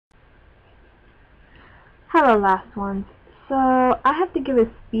Hello, last ones. So, I have to give a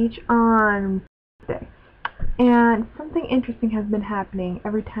speech on Thursday, and something interesting has been happening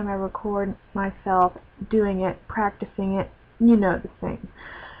every time I record myself doing it, practicing it, you know the thing.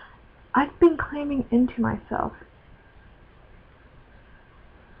 I've been claiming into myself.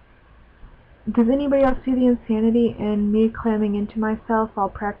 Does anybody else see the insanity in me claiming into myself while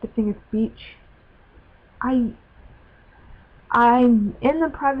practicing a speech? I'm in the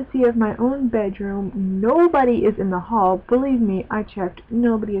privacy of my own bedroom. Nobody is in the hall. Believe me, I checked.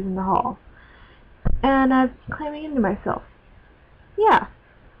 Nobody is in the hall. And I'm claiming into myself. Yeah.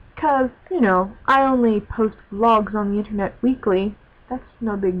 'Cause, you know, I only post vlogs on the internet weekly. That's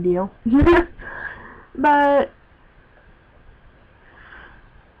no big deal. But,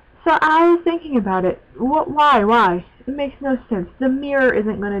 so I was thinking about it. Why? It makes no sense. The mirror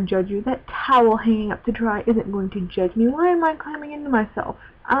isn't going to judge you. That towel hanging up to dry isn't going to judge me. Why am I climbing into myself?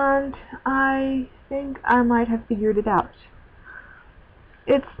 And I think I might have figured it out.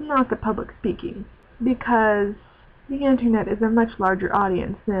 It's not the public speaking, because the internet is a much larger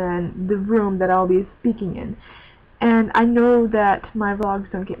audience than the room that I'll be speaking in. And I know that my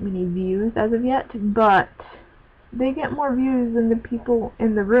vlogs don't get many views as of yet, but they get more views than the people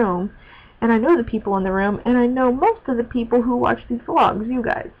in the room. And I know the people in the room, and I know most of the people who watch these vlogs, you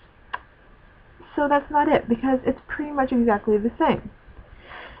guys. So that's not it, because it's pretty much exactly the same.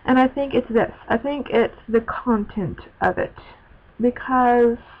 And I think it's this. I think it's the content of it.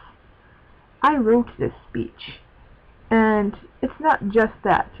 Because I wrote this speech. And it's not just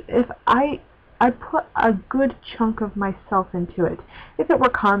that. If I put a good chunk of myself into it. If it were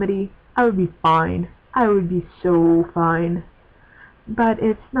comedy, I would be fine. I would be so fine. But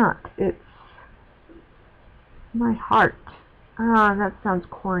it's not. It's my heart. That sounds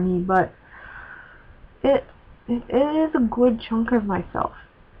corny, but it is a good chunk of myself.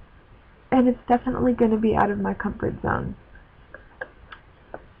 And it's definitely going to be out of my comfort zone.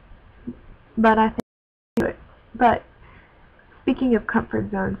 But I think I can do it. But speaking of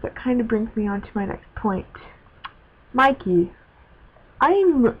comfort zones, that kind of brings me on to my next point. Mikey,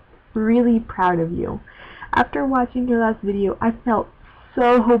 I'm really proud of you. After watching your last video, I felt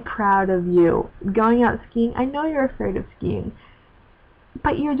so proud of you. Going out skiing, I know you're afraid of skiing,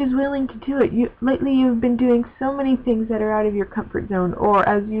 but you're just willing to do it. Lately you've been doing so many things that are out of your comfort zone, or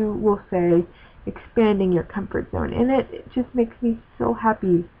as you will say, expanding your comfort zone. And it just makes me so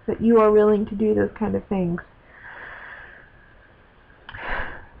happy that you are willing to do those kind of things.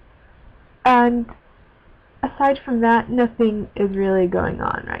 And aside from that, nothing is really going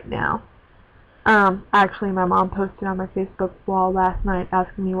on right now. Actually, my mom posted on my Facebook wall last night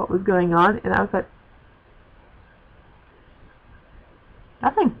asking me what was going on, and I was like,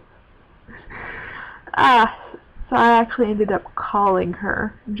 nothing. So I actually ended up calling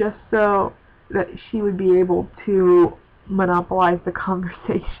her just so that she would be able to monopolize the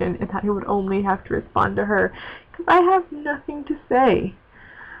conversation, and I would only have to respond to her, because I have nothing to say.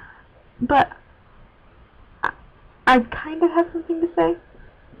 But I kind of have something to say.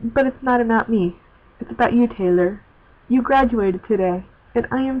 But it's not about me. It's about you, Taylor. You graduated today, and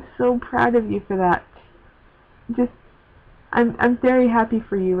I am so proud of you for that. I'm very happy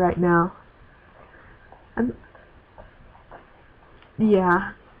for you right now. I'm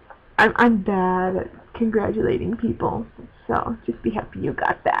bad at congratulating people, so just be happy you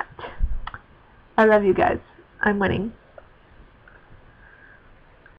got that. I love you guys. I'm winning.